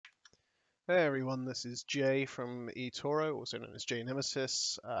Hey everyone, this is Jay from eToro, also known as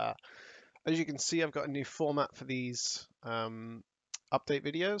jaynemesis. As you can see, I've got a new format for these update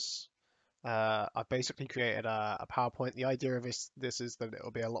videos. I basically created a PowerPoint. The idea of this is that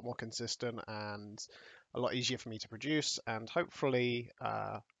it'll be a lot more consistent and a lot easier for me to produce, and hopefully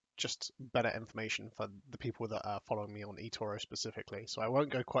just better information for the people that are following me on eToro specifically. So I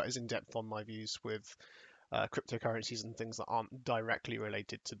won't go quite as in depth on my views with cryptocurrencies and things that aren't directly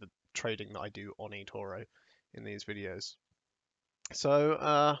related to the trading that I do on eToro in these videos.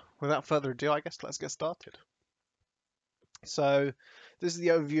 So without further ado, I guess let's get started. So this is the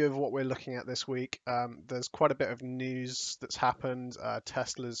overview of what we're looking at this week. There's quite a bit of news that's happened.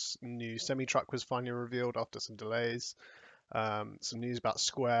 Tesla's new semi-truck was finally revealed after some delays. Some news about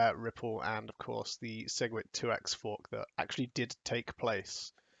Square, Ripple, and of course the Segwit 2x fork that actually did take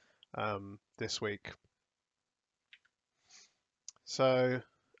place this week. So,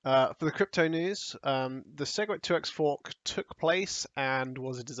 for the crypto news, the Segwit 2x fork took place and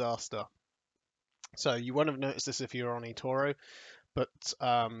was a disaster. So you won't have noticed this if you were on eToro, but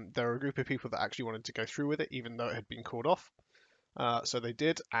there are a group of people that actually wanted to go through with it, even though it had been called off. So they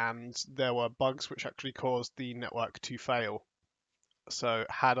did, and there were bugs which actually caused the network to fail. So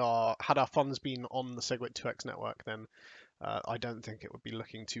had our funds been on the Segwit 2x network, then I don't think it would be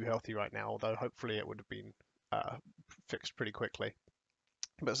looking too healthy right now. Although hopefully it would have been fixed pretty quickly.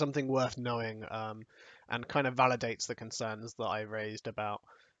 But something worth knowing, and kind of validates the concerns that I raised about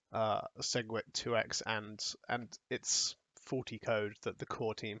SegWit 2x and its faulty code that the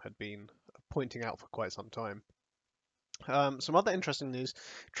core team had been pointing out for quite some time. Some other interesting news: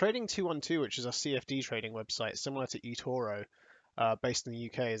 Trading 212, which is a CFD trading website similar to eToro, based in the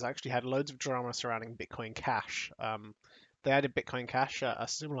UK, has actually had loads of drama surrounding Bitcoin Cash. They added Bitcoin Cash at a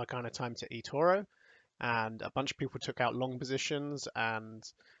similar kind of time to eToro, and a bunch of people took out long positions, and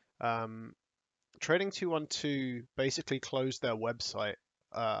Trading 212 basically closed their website,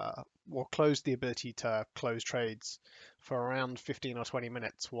 or closed the ability to close trades for around 15 or 20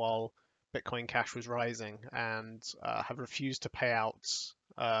 minutes while Bitcoin Cash was rising, and have refused to pay out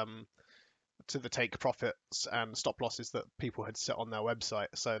to the take profits and stop losses that people had set on their website.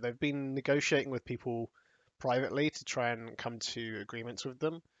 So they've been negotiating with people privately to try and come to agreements with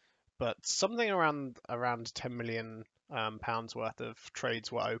them, but something around 10 million pounds worth of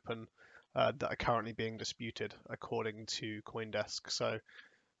trades were open that are currently being disputed, according to CoinDesk. So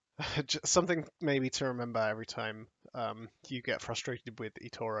something maybe to remember every time you get frustrated with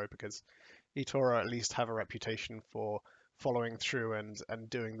eToro, because eToro at least have a reputation for following through and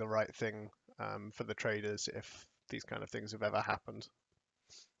doing the right thing for the traders if these kind of things have ever happened.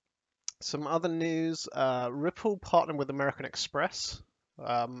 Some other news: Ripple partnered with American Express.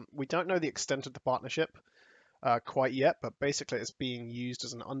 We don't know the extent of the partnership quite yet, but basically it's being used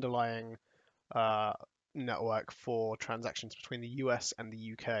as an underlying uh, network for transactions between the US and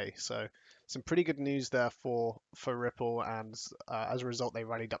the UK. So some pretty good news there for Ripple, and as a result, they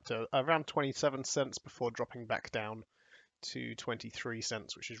rallied up to around 27 cents before dropping back down to 23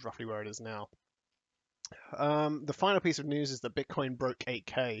 cents, which is roughly where it is now. The final piece of news is that Bitcoin broke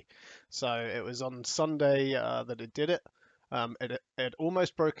 8K. So it was on Sunday that it did it. It had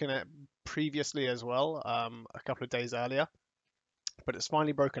almost broken it previously as well, a couple of days earlier, but it's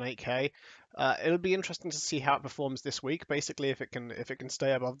finally broken 8K. It'll be interesting to see how it performs this week. Basically, if it can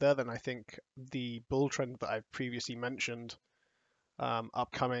stay above there, then I think the bull trend that I've previously mentioned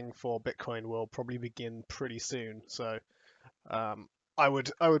upcoming for Bitcoin will probably begin pretty soon. So um, I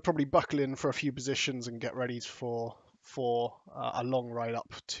would probably buckle in for a few positions and get ready for a long ride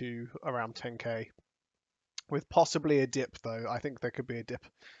up to around 10K, with possibly a dip though. I think there could be a dip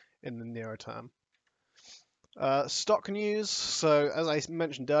in the nearer term. Stock news. So as I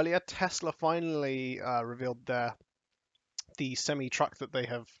mentioned earlier, Tesla finally revealed the semi truck that they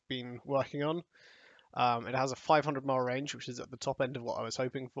have been working on. It has a 500-mile range, which is at the top end of what I was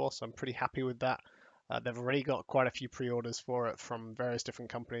hoping for, so I'm pretty happy with that. They've already got quite a few pre-orders for it from various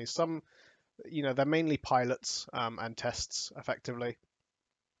different companies. Some, they're mainly pilots and tests, effectively,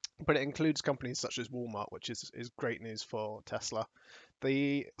 but it includes companies such as Walmart, which is great news for Tesla.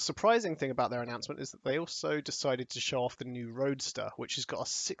 The surprising thing about their announcement is that they also decided to show off the new Roadster, which has got a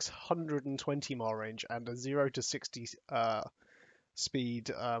 620-mile range and a 0 to 60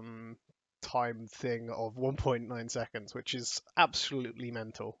 speed time thing of 1.9 seconds, which is absolutely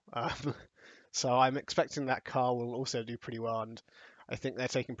mental. So I'm expecting that car will also do pretty well, and I think they're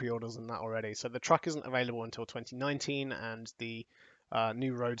taking pre-orders on that already. So the truck isn't available until 2019, and the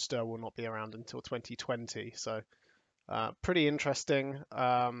new Roadster will not be around until 2020. So pretty interesting.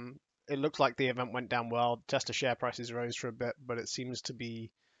 It looks like the event went down well. Tesla share prices rose for a bit, but it seems to be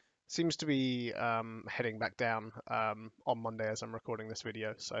seems to be heading back down on Monday as I'm recording this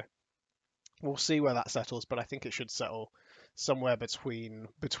video. So we'll see where that settles, but I think it should settle somewhere between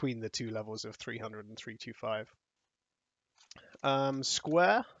the two levels of 300 and 325.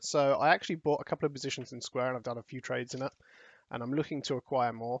 Square. So I actually bought a couple of positions in Square and I've done a few trades in it, and I'm looking to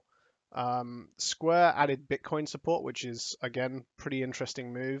acquire more. Square added Bitcoin support, which is again pretty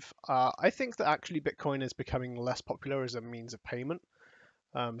interesting move. I think that actually Bitcoin is becoming less popular as a means of payment.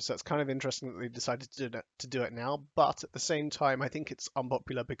 So it's kind of interesting that they decided to do it now. But at the same time, I think it's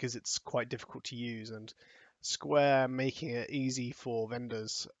unpopular because it's quite difficult to use, and Square making it easy for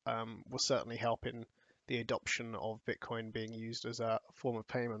vendors will certainly help in the adoption of Bitcoin being used as a form of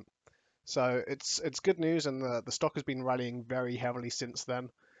payment. So it's good news, and the stock has been rallying very heavily since then.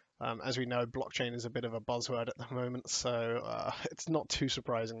 As we know, blockchain is a bit of a buzzword at the moment, so it's not too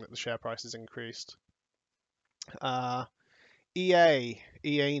surprising that the share price has increased. Uh, EA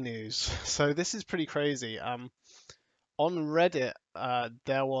news. So this is pretty crazy. On Reddit,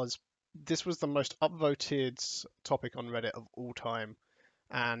 this was the most upvoted topic on Reddit of all time,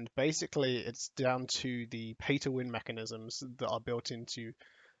 and basically it's down to the pay-to-win mechanisms that are built into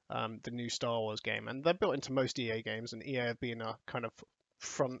the new Star Wars game, and they're built into most EA games, and EA have been a kind of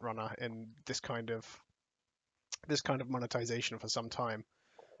front runner in this kind of monetization for some time.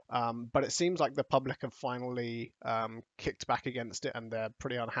 But it seems like the public have finally kicked back against it, and they're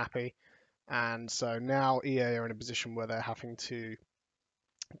pretty unhappy. And so now EA are in a position where they're having to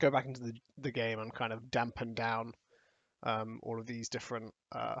go back into the game and kind of dampen down all of these different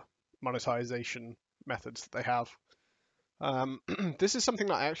monetization methods that they have. This is something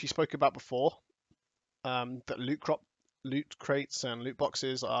that I actually spoke about before, that loot crates and loot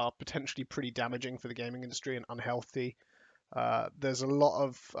boxes are potentially pretty damaging for the gaming industry and unhealthy. There's a lot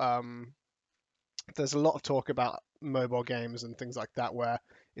of talk about mobile games and things like that where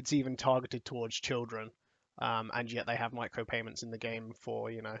it's even targeted towards children, and yet they have micropayments in the game for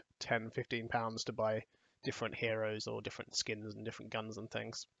 10, £15 to buy different heroes or different skins and different guns and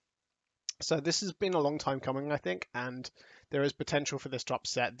things. So this has been a long time coming, I think, and there is potential for this to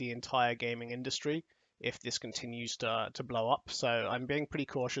upset the entire gaming industry if this continues to blow up. So I'm being pretty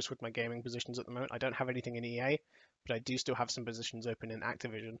cautious with my gaming positions at the moment. I don't have anything in EA, but I do still have some positions open in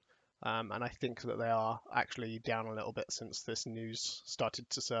Activision. And I think that they are actually down a little bit since this news started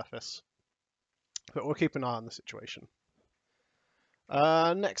to surface. But we'll keep an eye on the situation.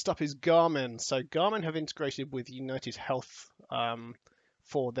 Next up is Garmin. So Garmin have integrated with United Health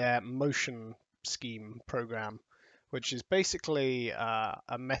for their motion scheme program, which is basically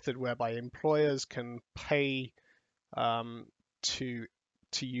a method whereby employers can pay to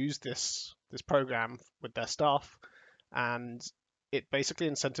use this program with their staff, and it basically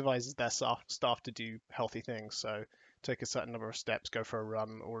incentivizes their staff to do healthy things. So take a certain number of steps, go for a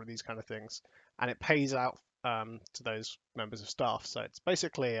run, all of these kind of things, and it pays out to those members of staff. So it's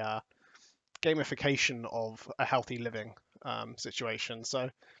basically a gamification of a healthy living situation. So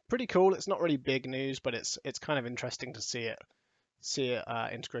pretty cool. It's not really big news, but it's kind of interesting to see it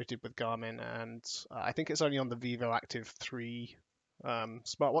integrated with Garmin, and I think it's only on the Vivo Active 3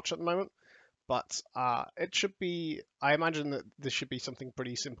 smartwatch at the moment. But it should be, I imagine that this should be something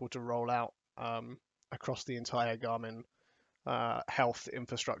pretty simple to roll out across the entire Garmin health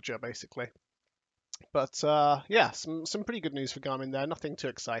infrastructure, basically. But yeah, some pretty good news for Garmin there. Nothing too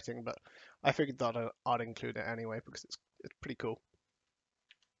exciting, but I figured that I'd include it anyway because it's pretty cool.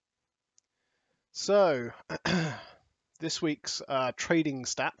 So this week's trading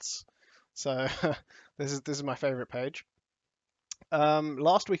stats. So this is my favorite page.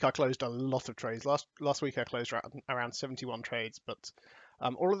 Last week I closed a lot of trades. Last week I closed around 71 trades, but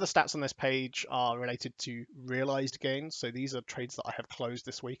all of the stats on this page are related to realized gains. So these are trades that I have closed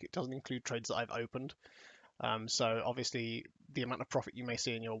this week. It doesn't include trades that I've opened. So obviously the amount of profit you may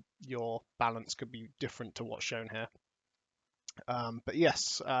see in your balance could be different to what's shown here. But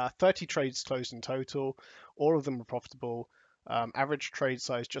yes, 30 trades closed in total. All of them were profitable. Average trade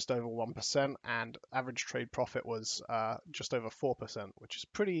size just over 1%, and average trade profit was just over 4%, which is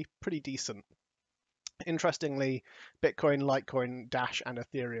pretty decent. Interestingly, Bitcoin, Litecoin, Dash, and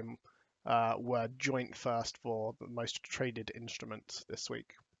Ethereum were joint first for the most traded instruments this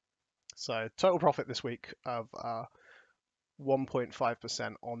week. So total profit this week of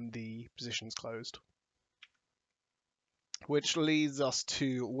 1.5% on the positions closed, which leads us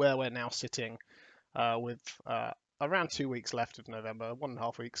to where we're now sitting with around 2 weeks left of November,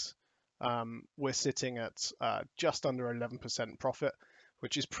 1.5 weeks. We're sitting at just under 11% profit,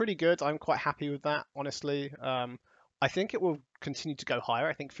 which is pretty good. I'm quite happy with that, honestly. I think it will continue to go higher.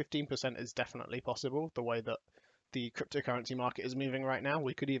 I think 15% is definitely possible, the way that the cryptocurrency market is moving right now.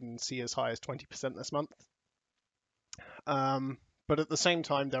 We could even see as high as 20% this month. But at the same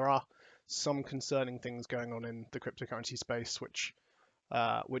time, there are some concerning things going on in the cryptocurrency space, which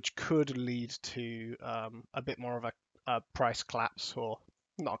could lead to a bit more of a price collapse, or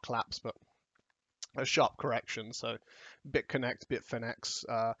not a collapse, but a sharp correction. So BitConnect, Bitfinex,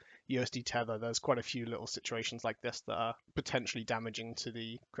 USD Tether, there's quite a few little situations like this that are potentially damaging to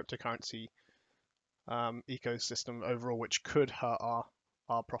the cryptocurrency ecosystem overall, which could hurt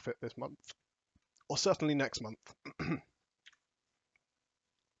our profit this month, or certainly next month.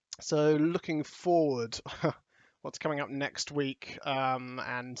 So looking forward, what's coming up next week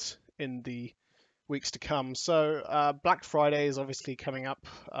and in the weeks to come. So Black Friday is obviously coming up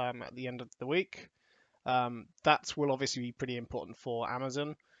at the end of the week. That will obviously be pretty important for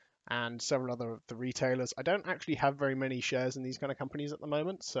Amazon and several other of the retailers. I don't actually have very many shares in these kind of companies at the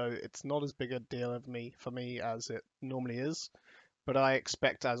moment, so it's not as big a deal for me as it normally is. But I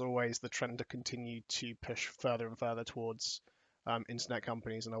expect, as always, the trend to continue to push further and further towards internet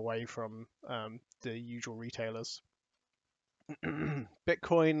companies and away from the usual retailers.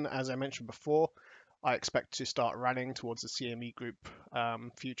 Bitcoin, as I mentioned before, I expect to start running towards the CME Group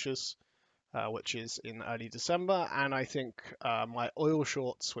futures, which is in early December. And I think my oil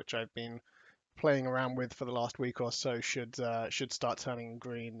shorts, which I've been playing around with for the last week or so, should start turning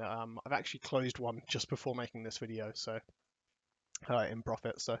green. I've actually closed one just before making this video, so in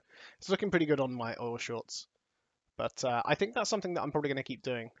profit. So it's looking pretty good on my oil shorts. But I think that's something that I'm probably going to keep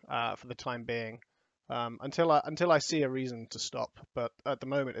doing for the time being, until I see a reason to stop. But at the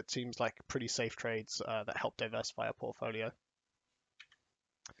moment, it seems like pretty safe trades that help diversify our portfolio.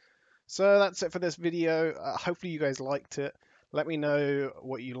 So that's it for this video. Hopefully you guys liked it. Let me know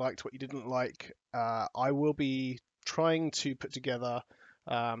what you liked, what you didn't like. I will be trying to put together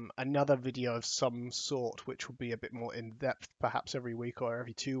another video of some sort, which will be a bit more in depth, perhaps every week or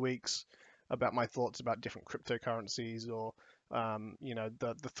every 2 weeks, about my thoughts about different cryptocurrencies, or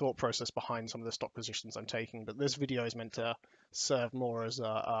the thought process behind some of the stock positions I'm taking. But this video is meant to serve more as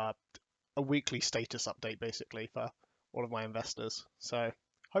a weekly status update, basically, for all of my investors. So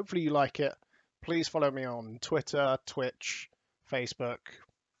hopefully you like it. Please follow me on Twitter, Twitch, Facebook,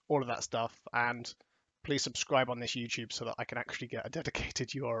 all of that stuff, and please subscribe on this YouTube so that I can actually get a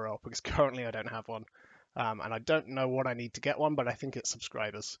dedicated URL, because currently I don't have one. And I don't know what I need to get one, but I think it's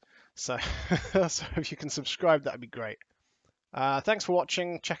subscribers. So, so if you can subscribe, that'd be great. Thanks for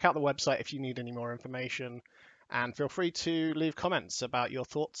watching. Check out the website if you need any more information, and feel free to leave comments about your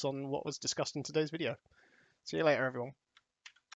thoughts on what was discussed in today's video. See you later, everyone.